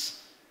insurance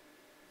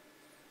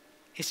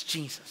is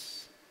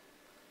Jesus.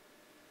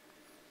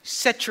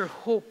 Set your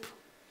hope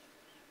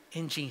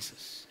in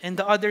Jesus. And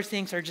the other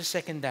things are just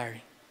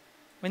secondary.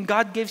 When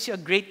God gives you a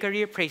great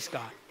career, praise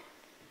God.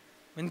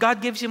 When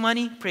God gives you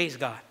money, praise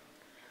God.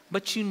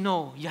 But you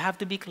know, you have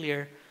to be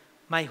clear,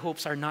 my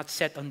hopes are not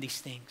set on these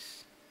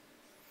things.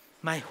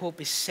 My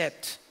hope is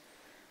set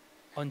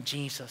on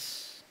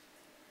Jesus.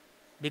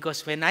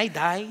 Because when I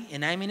die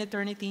and I'm in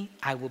eternity,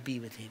 I will be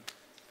with Him.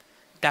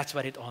 That's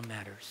what it all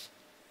matters.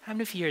 How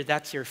many of you here,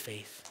 that's your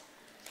faith?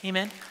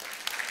 Amen?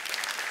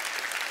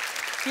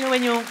 You know,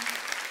 when you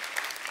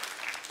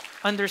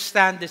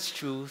understand this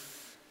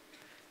truth,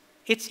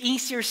 it's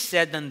easier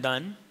said than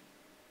done.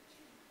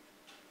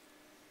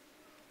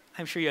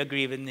 I'm sure you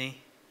agree with me.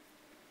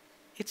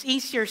 It's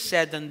easier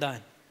said than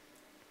done.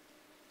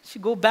 So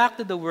you go back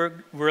to the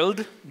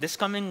world this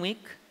coming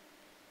week.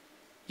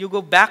 You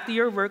go back to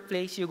your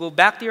workplace. You go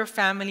back to your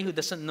family who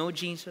doesn't know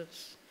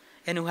Jesus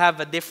and who have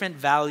a different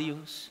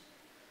values.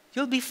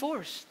 you'll be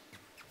forced.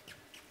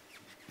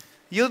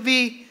 You'll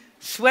be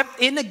swept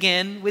in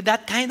again with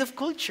that kind of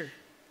culture.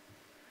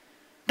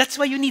 That's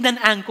why you need an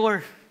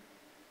anchor.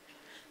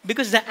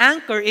 Because the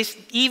anchor is,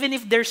 even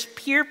if there's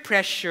peer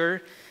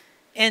pressure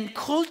and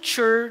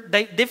culture,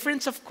 the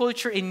difference of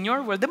culture in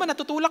your world, di ba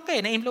natutulak ka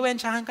eh,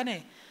 na-influensyahan ka na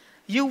eh.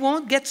 You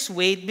won't get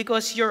swayed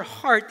because your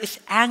heart is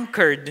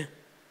anchored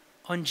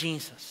on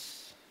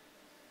Jesus.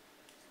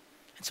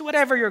 And so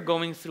whatever you're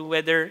going through,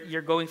 whether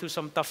you're going through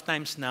some tough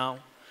times now,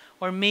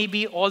 or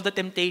maybe all the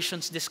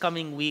temptations this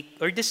coming week,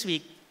 or this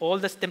week, all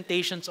the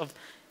temptations of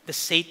the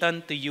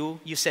Satan to you,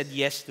 you said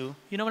yes to.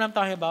 You know what I'm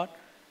talking about?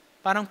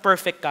 Parang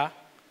perfect ka.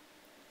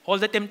 All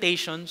the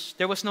temptations,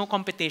 there was no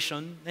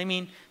competition. I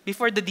mean,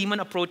 before the demon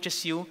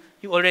approaches you,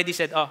 you already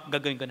said, oh,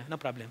 gagawin ko na, no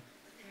problem.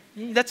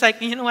 That's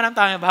like, you know what I'm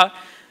talking about?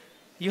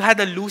 You had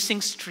a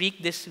losing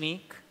streak this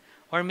week,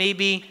 or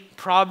maybe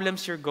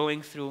problems you're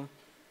going through.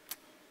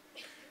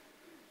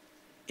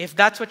 If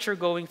that's what you're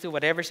going through,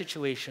 whatever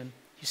situation,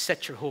 you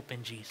set your hope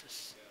in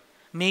Jesus.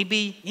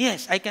 Maybe,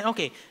 yes, I can,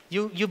 okay,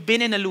 you've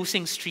been in a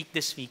losing streak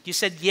this week. You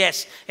said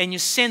yes, and you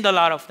sinned a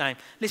lot of time.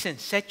 Listen,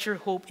 set your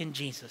hope in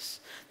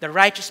Jesus. The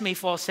righteous may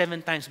fall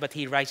 7 times, but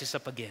he rises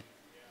up again.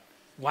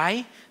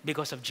 Why?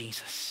 Because of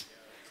Jesus.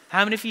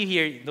 How many of you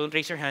here, don't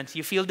raise your hands,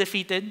 you feel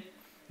defeated?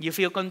 You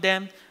feel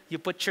condemned? You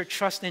put your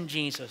trust in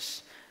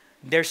Jesus.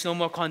 There's no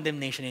more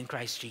condemnation in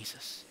Christ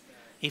Jesus.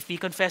 If we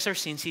confess our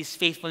sins, He's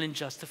faithful and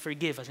just to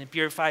forgive us and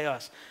purify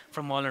us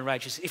from all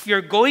unrighteousness. If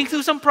you're going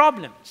through some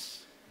problems,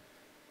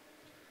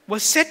 well,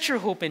 set your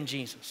hope in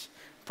Jesus.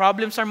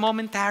 Problems are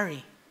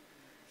momentary.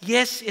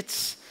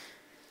 Yes,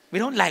 we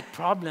don't like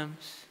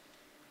problems.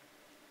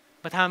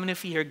 But how many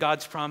of you here,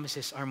 God's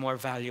promises are more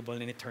valuable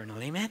and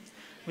eternal? Amen?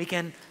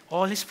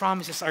 All His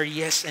promises are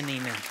yes and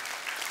amen.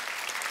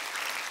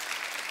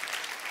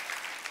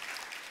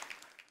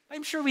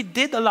 I'm sure we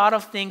did a lot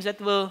of things that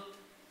will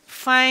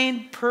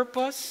find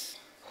purpose,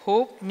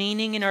 hope,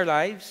 meaning in our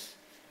lives,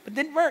 but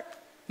didn't work.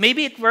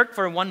 Maybe it worked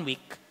for 1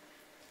 week,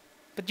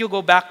 but you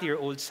go back to your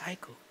old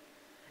cycle.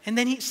 And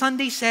then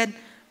Sunday said,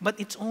 but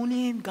it's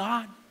only in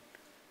God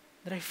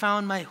that I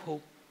found my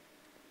hope.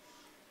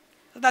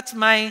 So that's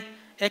my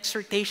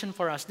exhortation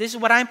for us. This is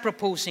what I'm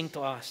proposing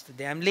to us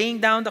today. I'm laying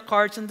down the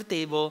cards on the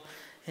table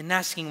and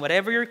asking,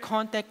 whatever your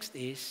context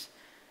is,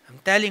 I'm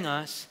telling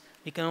us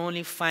we can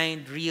only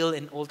find real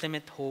and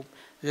ultimate hope,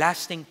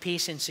 lasting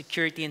peace and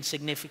security and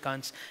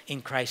significance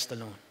in Christ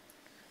alone.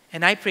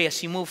 And I pray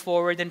as you move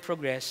forward and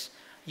progress,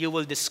 you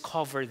will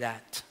discover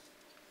that.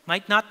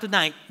 Might not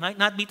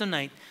be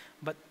tonight,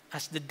 but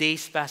as the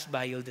days pass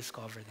by, you'll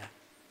discover that.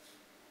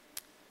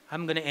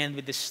 I'm going to end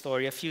with this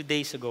story. A few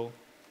days ago,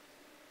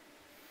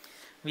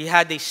 we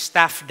had a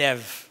staff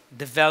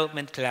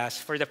development class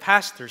for the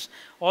pastors.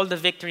 All the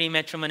Victory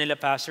Metro Manila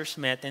pastors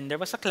met, and there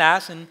was a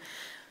class, and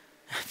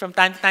from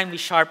time to time we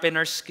sharpen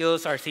our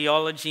skills, our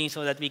theology,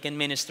 so that we can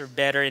minister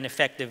better and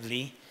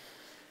effectively.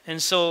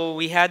 And so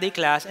we had a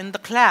class, and the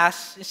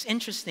class is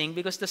interesting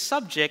because the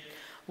subject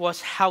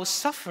was how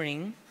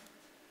suffering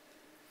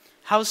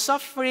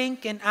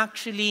can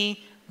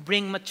actually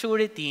bring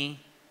maturity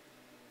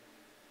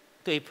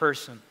to a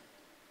person.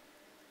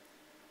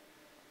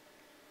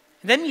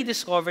 Then we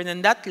discovered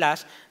in that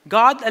class,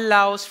 God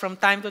allows from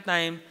time to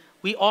time,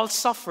 we all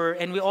suffer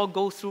and we all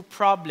go through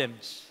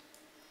problems.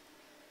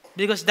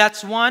 Because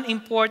that's one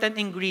important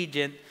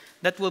ingredient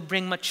that will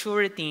bring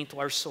maturity to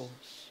our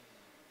souls.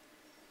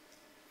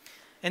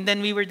 And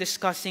then we were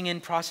discussing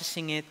and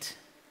processing it.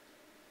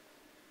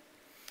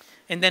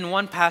 And then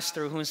one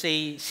pastor, who's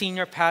a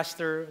senior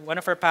pastor, one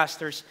of our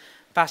pastors,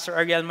 Pastor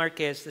Ariel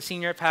Marquez, the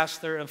senior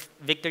pastor of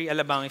Victory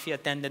Alabang, if you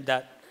attended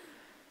that,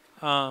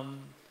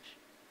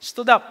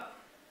 stood up.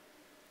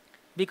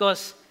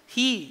 Because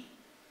he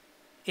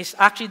is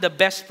actually the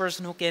best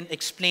person who can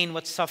explain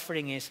what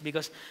suffering is.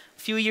 Because a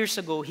few years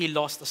ago, he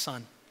lost a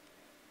son.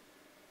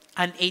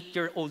 An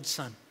 8-year-old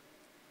son.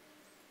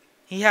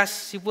 He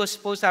was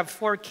supposed to have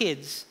 4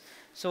 kids.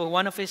 So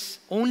one of his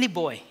only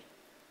boy,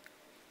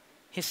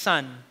 his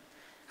son,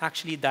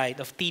 actually died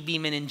of TB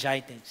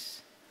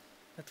meningitis.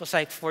 That was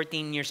like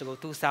 14 years ago,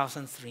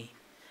 2003.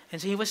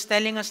 And so he was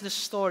telling us the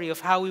story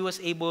of how he was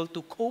able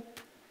to cope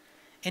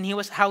and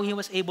how he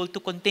was able to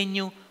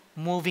continue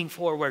moving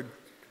forward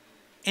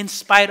in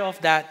spite of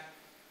that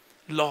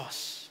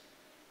loss.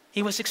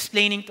 He was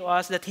explaining to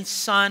us that his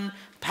son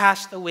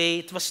passed away.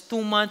 It was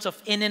 2 months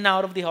of in and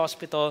out of the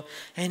hospital,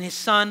 and his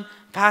son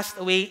passed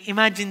away.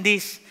 Imagine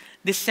this,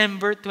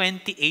 December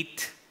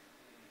 28.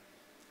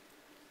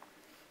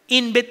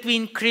 In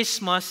between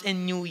Christmas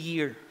and New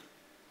Year.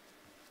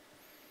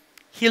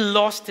 He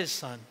lost his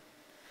son.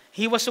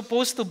 He was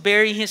supposed to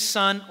bury his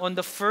son on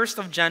the 1st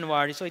of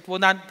January, so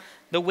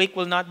the wake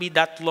will not be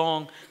that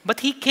long. But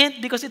he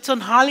can't because it's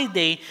on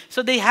holiday,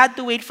 so they had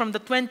to wait from the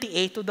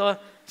 28th to the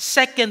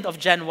 2nd of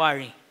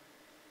January.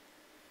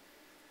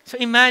 So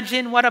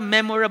imagine what a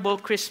memorable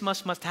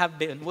Christmas would have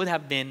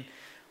been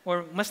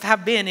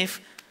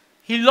if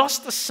he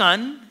lost a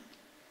son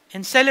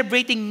and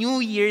celebrating New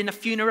Year in a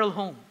funeral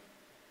home.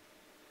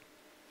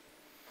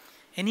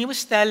 And he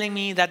was telling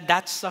me that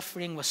that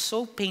suffering was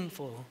so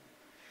painful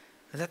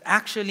that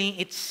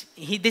actually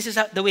this is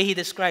the way he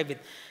described it.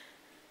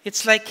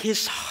 It's like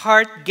his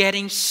heart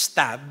getting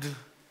stabbed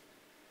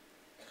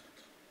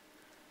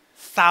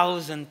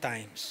 1,000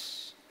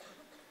 times.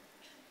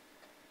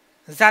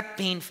 That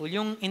painful.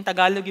 Yung in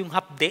Tagalog, yung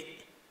hapde.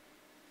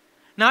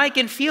 Now I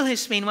can feel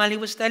his pain while he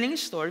was telling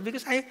his story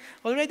because I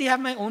already have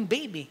my own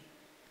baby.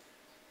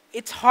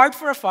 It's hard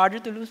for a father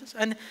to lose us.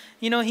 And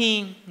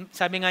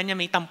sabi nga niya,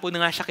 may tampo na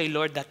nga siya kay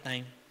Lord that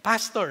time.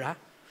 Pastor, ha?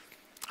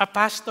 A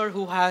pastor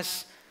who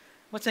has,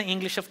 what's the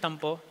English of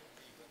tampo?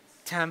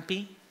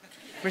 Tampi?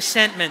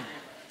 Resentment.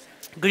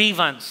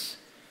 Grievance.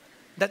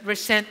 That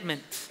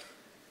resentment.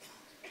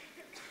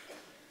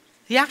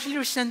 He actually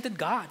resented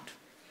God.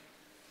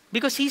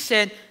 Because he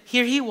said,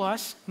 here he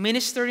was,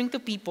 ministering to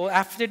people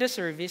after the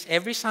service,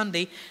 every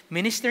Sunday,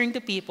 ministering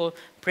to people,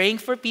 praying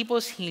for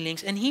people's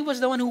healings, and he was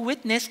the one who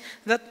witnessed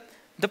that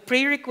the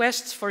prayer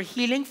requests for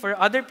healing for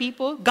other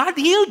people, God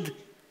healed.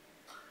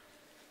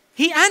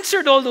 He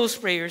answered all those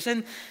prayers,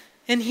 and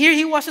here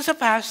he was as a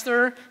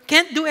pastor,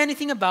 can't do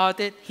anything about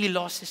it, he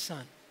lost his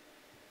son.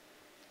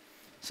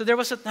 So there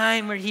was a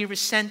time where he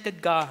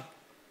resented God,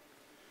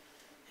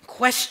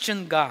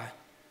 questioned God,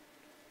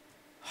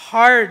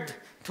 hard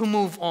to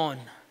move on.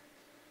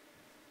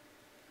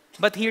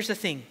 But here's the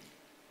thing,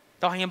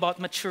 talking about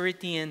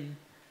maturity and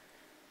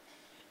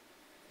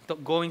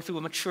going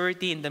through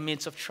maturity in the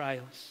midst of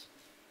trials.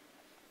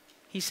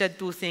 He said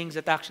two things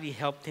that actually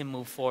helped him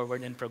move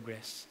forward and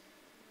progress.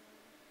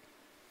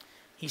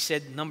 He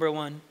said, number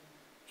one,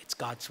 it's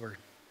God's Word.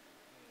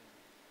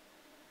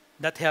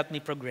 That helped me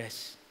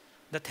progress.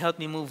 That helped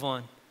me move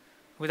on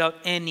without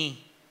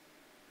any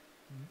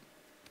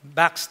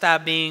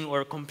backstabbing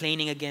or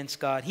complaining against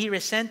God. He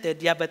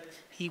resented, but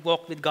he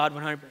walked with God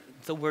 100%.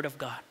 The Word of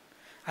God.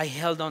 I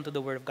held on to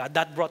the Word of God.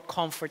 That brought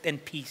comfort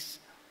and peace.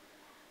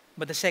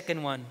 But the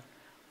second one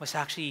was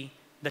actually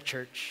the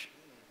church.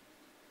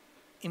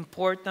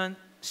 Important,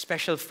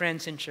 special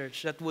friends in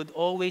church that would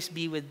always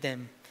be with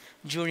them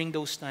during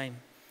those times.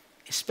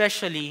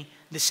 Especially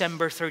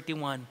December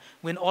 31,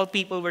 when all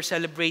people were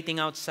celebrating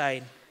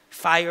outside,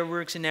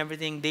 fireworks and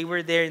everything. They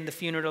were there in the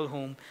funeral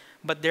home.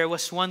 But there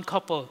was one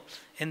couple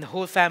and the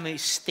whole family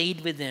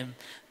stayed with them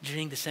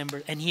during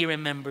December, and he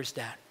remembers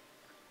that.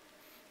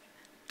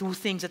 Two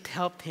things that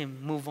helped him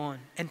move on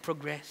and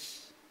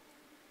progress.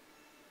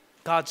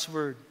 God's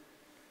Word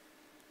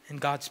and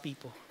God's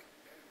people.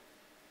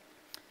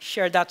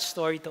 Share that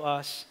story to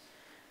us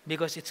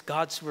because it's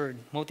God's Word,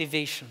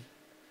 motivation.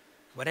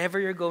 Whatever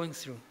you're going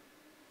through,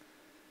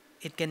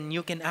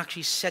 you can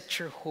actually set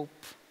your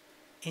hope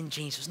in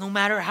Jesus. No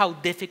matter how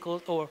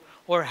difficult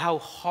or how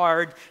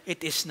hard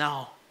it is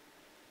now.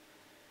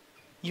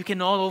 You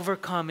can all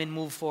overcome and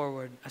move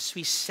forward as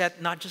we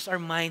set not just our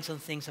minds on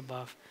things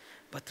above,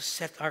 but to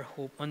set our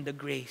hope on the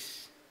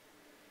grace,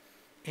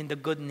 in the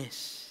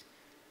goodness,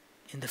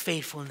 in the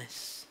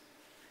faithfulness,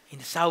 in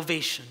the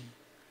salvation,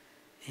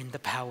 in the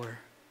power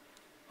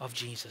of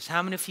Jesus.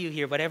 How many of you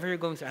here, whatever you're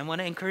going through, I want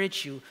to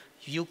encourage you,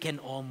 you can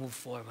all move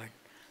forward.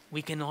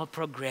 We can all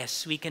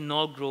progress. We can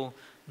all grow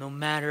no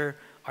matter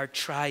our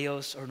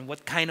trials or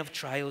what kind of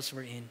trials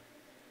we're in.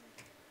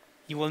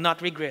 You will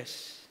not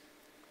regress.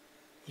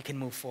 You can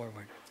move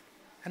forward.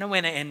 I know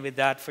when I end with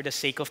that, for the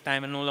sake of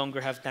time, I no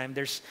longer have time.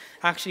 There's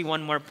actually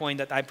one more point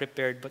that I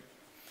prepared, but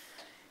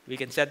we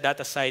can set that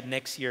aside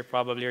next year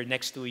probably, or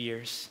next 2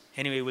 years.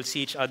 Anyway, we'll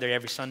see each other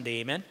every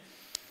Sunday. Amen?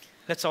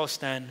 Let's all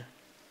stand.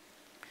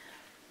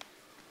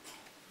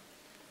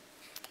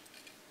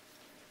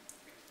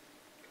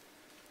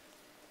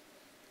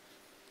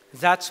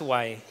 That's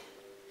why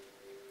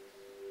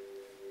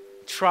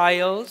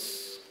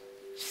trials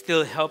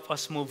still help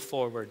us move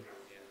forward.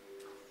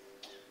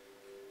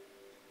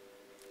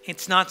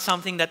 It's not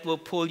something that will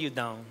pull you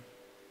down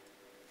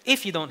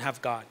if you don't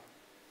have God.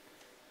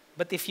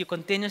 But if you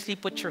continuously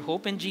put your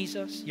hope in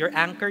Jesus, you're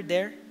anchored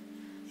there,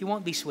 you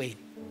won't be swayed.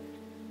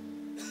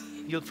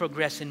 You'll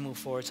progress and move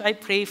forward. So I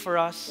pray for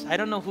us. I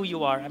don't know who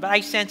you are, but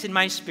I sense in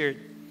my spirit,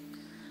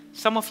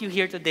 some of you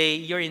here today,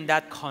 you're in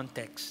that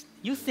context.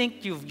 You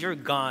think you're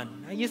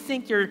gone. You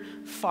think you're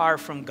far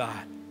from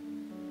God.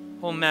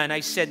 Oh man,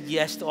 I said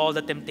yes to all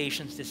the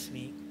temptations this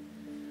week.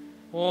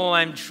 Oh,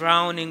 I'm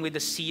drowning with the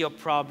sea of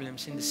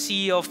problems, in the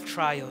sea of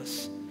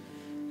trials.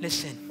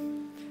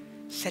 Listen,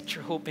 set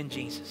your hope in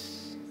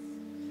Jesus.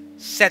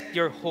 Set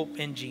your hope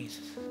in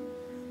Jesus.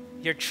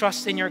 Your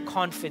trust and your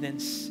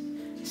confidence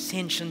is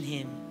hinged on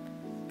Him.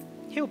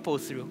 He'll pull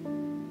through.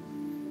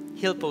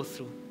 He'll pull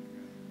through.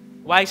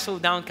 Why so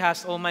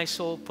downcast, O my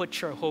soul?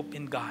 Put your hope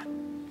in God.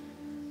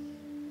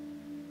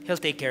 He'll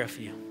take care of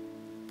you.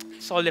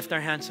 So all lift our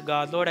hands to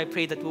God. Lord, I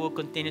pray that we will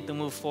continue to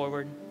move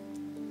forward.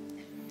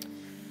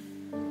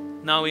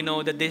 Now we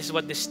know that this is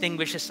what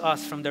distinguishes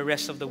us from the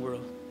rest of the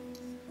world.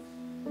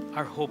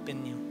 Our hope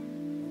in You.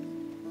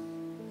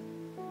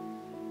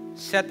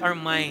 Set our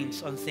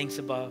minds on things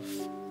above.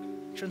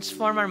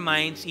 Transform our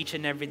minds each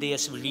and every day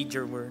as we read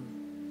Your Word.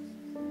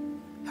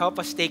 Help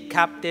us take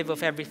captive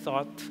of every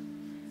thought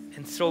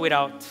and throw it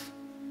out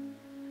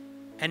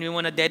And we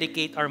want to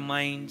dedicate our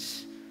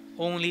minds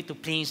only to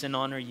please and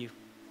honor you.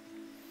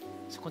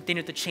 So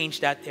continue to change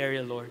that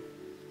area, Lord.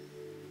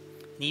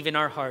 And even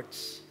our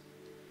hearts.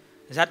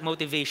 That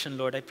motivation,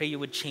 Lord, I pray you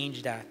would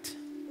change that.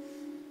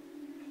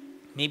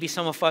 Maybe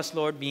some of us,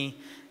 Lord, we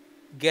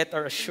get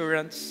our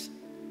assurance,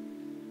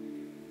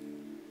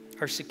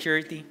 our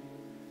security,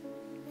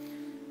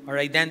 our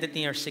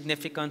identity, our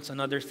significance on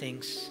other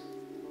things.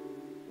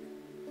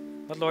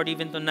 But Lord,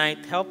 even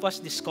tonight, help us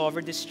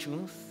discover this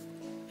truth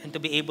and to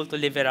be able to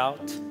live it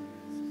out.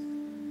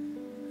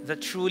 The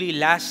truly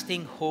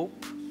lasting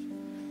hope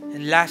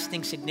and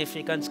lasting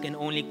significance can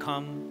only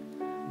come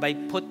by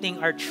putting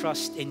our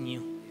trust in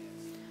you.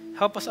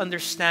 Help us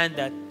understand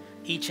that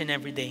each and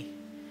every day.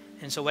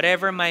 And so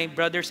whatever my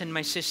brothers and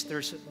my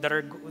sisters,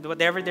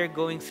 whatever they're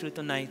going through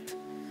tonight,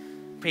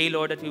 pray,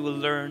 Lord, that we will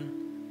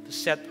learn to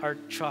set our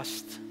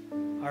trust,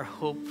 our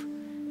hope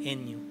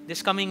in you.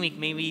 This coming week,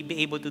 may we be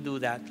able to do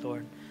that,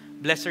 Lord.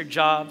 Bless our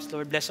jobs,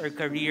 Lord. Bless our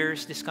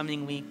careers this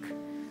coming week.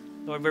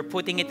 Lord, we're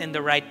putting it in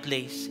the right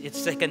place. It's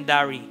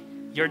secondary.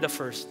 You're the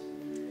first.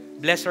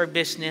 Bless our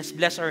business.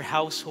 Bless our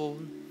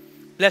household.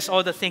 Bless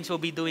all the things we'll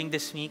be doing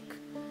this week.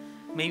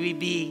 May we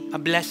be a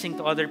blessing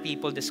to other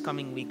people this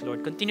coming week,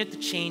 Lord. Continue to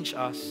change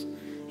us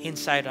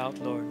inside out,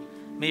 Lord.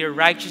 May your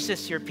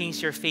righteousness, your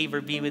peace, your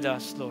favor be with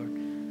us, Lord.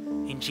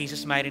 In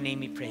Jesus' mighty name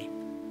we pray.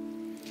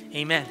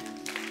 Amen.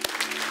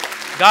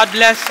 God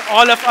bless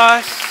all of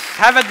us.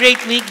 Have a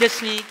great week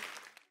this week.